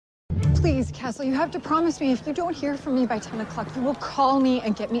Please, Castle, you have to promise me if you don't hear from me by 10 o'clock, you will call me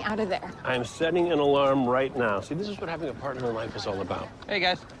and get me out of there. I'm setting an alarm right now. See, this is what having a partner in life is all about. Hey,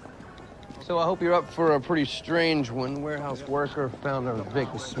 guys. So I hope you're up for a pretty strange one. The warehouse worker found her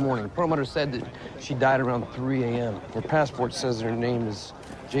Vic this morning. The promoter said that she died around 3 a.m. Her passport says her name is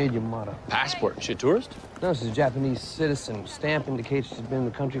Jade Yamada. Passport? She a tourist? No, she's a Japanese citizen. Stamp indicates she's been in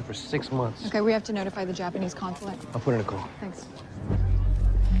the country for 6 months. Okay, we have to notify the Japanese consulate. I'll put in a call. Thanks.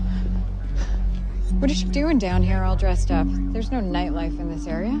 What is she doing down here all dressed up? There's no nightlife in this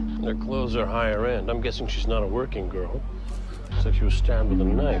area. Their clothes are higher end. I'm guessing she's not a working girl. Looks like she was stabbed with a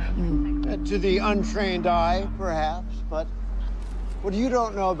knife. To the untrained eye, perhaps, but what you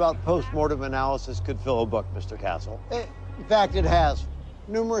don't know about post-mortem analysis could fill a book, Mr. Castle. In fact, it has.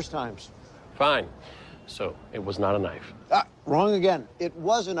 Numerous times. Fine. So, it was not a knife. Wrong again. It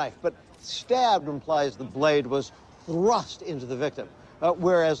was a knife, but stabbed implies the blade was thrust into the victim,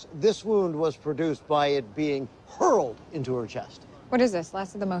 whereas this wound was produced by it being hurled into her chest. What is this,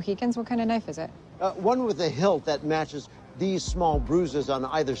 Last of the Mohicans? What kind of knife is it? One with a hilt that matches these small bruises on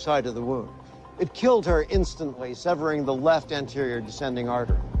either side of the wound. It killed her instantly, severing the left anterior descending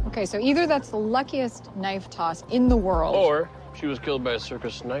artery. Okay, so either that's the luckiest knife toss in the world, Or she was killed by a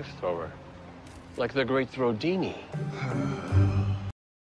circus knife thrower. Like the great Throdini.